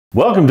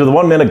Welcome to the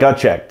 1 Minute Gut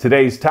Check.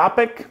 Today's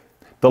topic,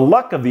 the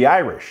luck of the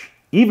Irish,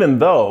 even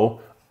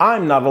though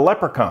I'm not a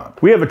leprechaun.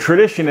 We have a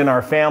tradition in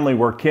our family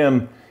where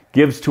Kim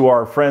gives to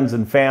our friends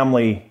and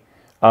family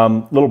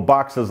little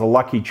boxes of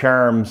Lucky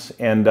Charms,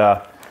 and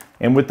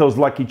with those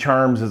Lucky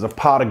Charms is a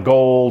pot of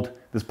gold.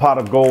 This pot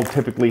of gold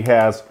typically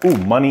has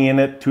money in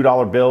it,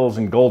 $2 bills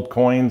and gold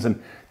coins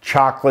and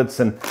chocolates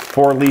and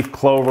 4-leaf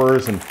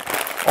clovers and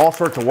all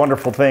sorts of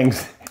wonderful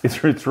things.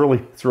 It's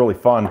really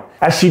fun.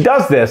 As she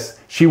does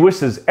this, she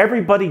wishes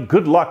everybody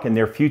good luck in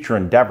their future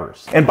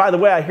endeavors. And by the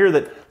way, I hear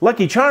that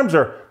Lucky Charms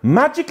are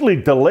magically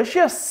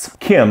delicious.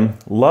 Kim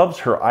loves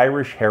her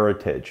Irish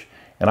heritage,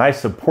 and I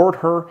support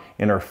her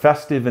in her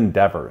festive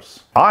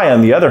endeavors. I,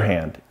 on the other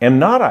hand, am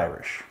not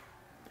Irish,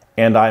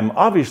 and I'm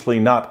obviously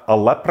not a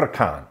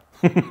leprechaun.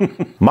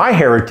 My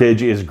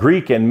heritage is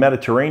Greek and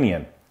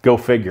Mediterranean. Go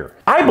figure.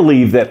 I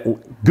believe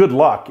that good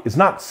luck is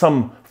not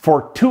some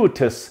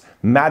fortuitous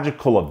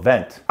magical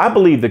event. I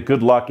believe that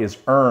good luck is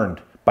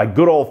earned by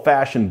good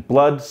old-fashioned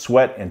blood,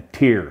 sweat, and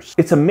tears.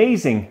 It's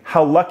amazing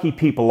how lucky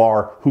people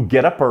are who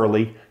get up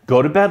early,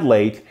 go to bed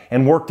late,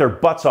 and work their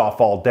butts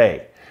off all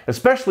day,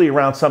 especially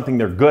around something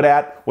they're good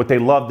at, what they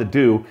love to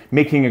do,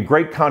 making a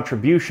great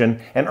contribution,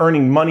 and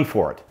earning money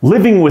for it.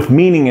 Living with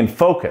meaning and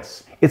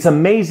focus. It's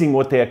amazing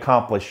what they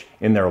accomplish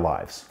in their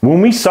lives.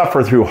 When we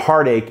suffer through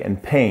heartache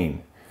and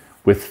pain,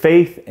 with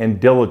faith and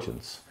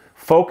diligence,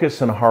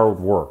 focus and hard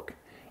work,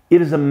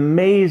 it is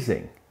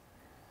amazing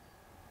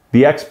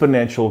the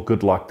exponential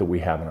good luck that we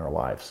have in our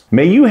lives.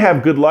 May you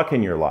have good luck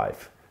in your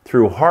life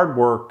through hard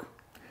work,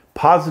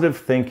 positive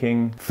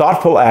thinking,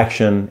 thoughtful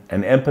action,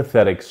 and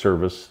empathetic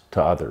service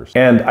to others.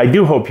 And I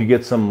do hope you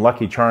get some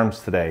Lucky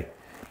Charms today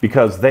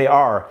because they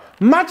are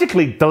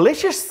magically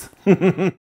delicious.